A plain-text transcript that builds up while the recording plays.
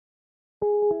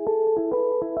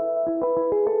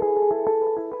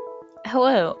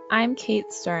Hello, I'm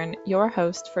Kate Stern, your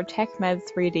host for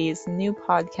TechMed 3D's new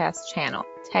podcast channel,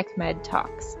 TechMed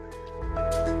Talks.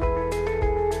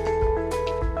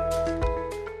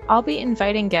 I'll be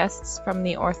inviting guests from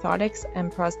the orthotics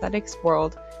and prosthetics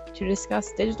world to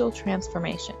discuss digital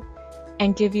transformation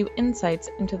and give you insights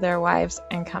into their lives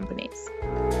and companies.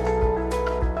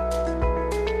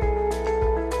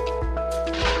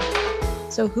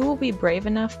 So who will be brave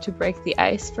enough to break the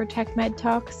ice for TechMed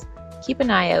Talks? Keep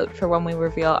an eye out for when we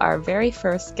reveal our very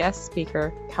first guest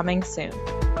speaker coming soon.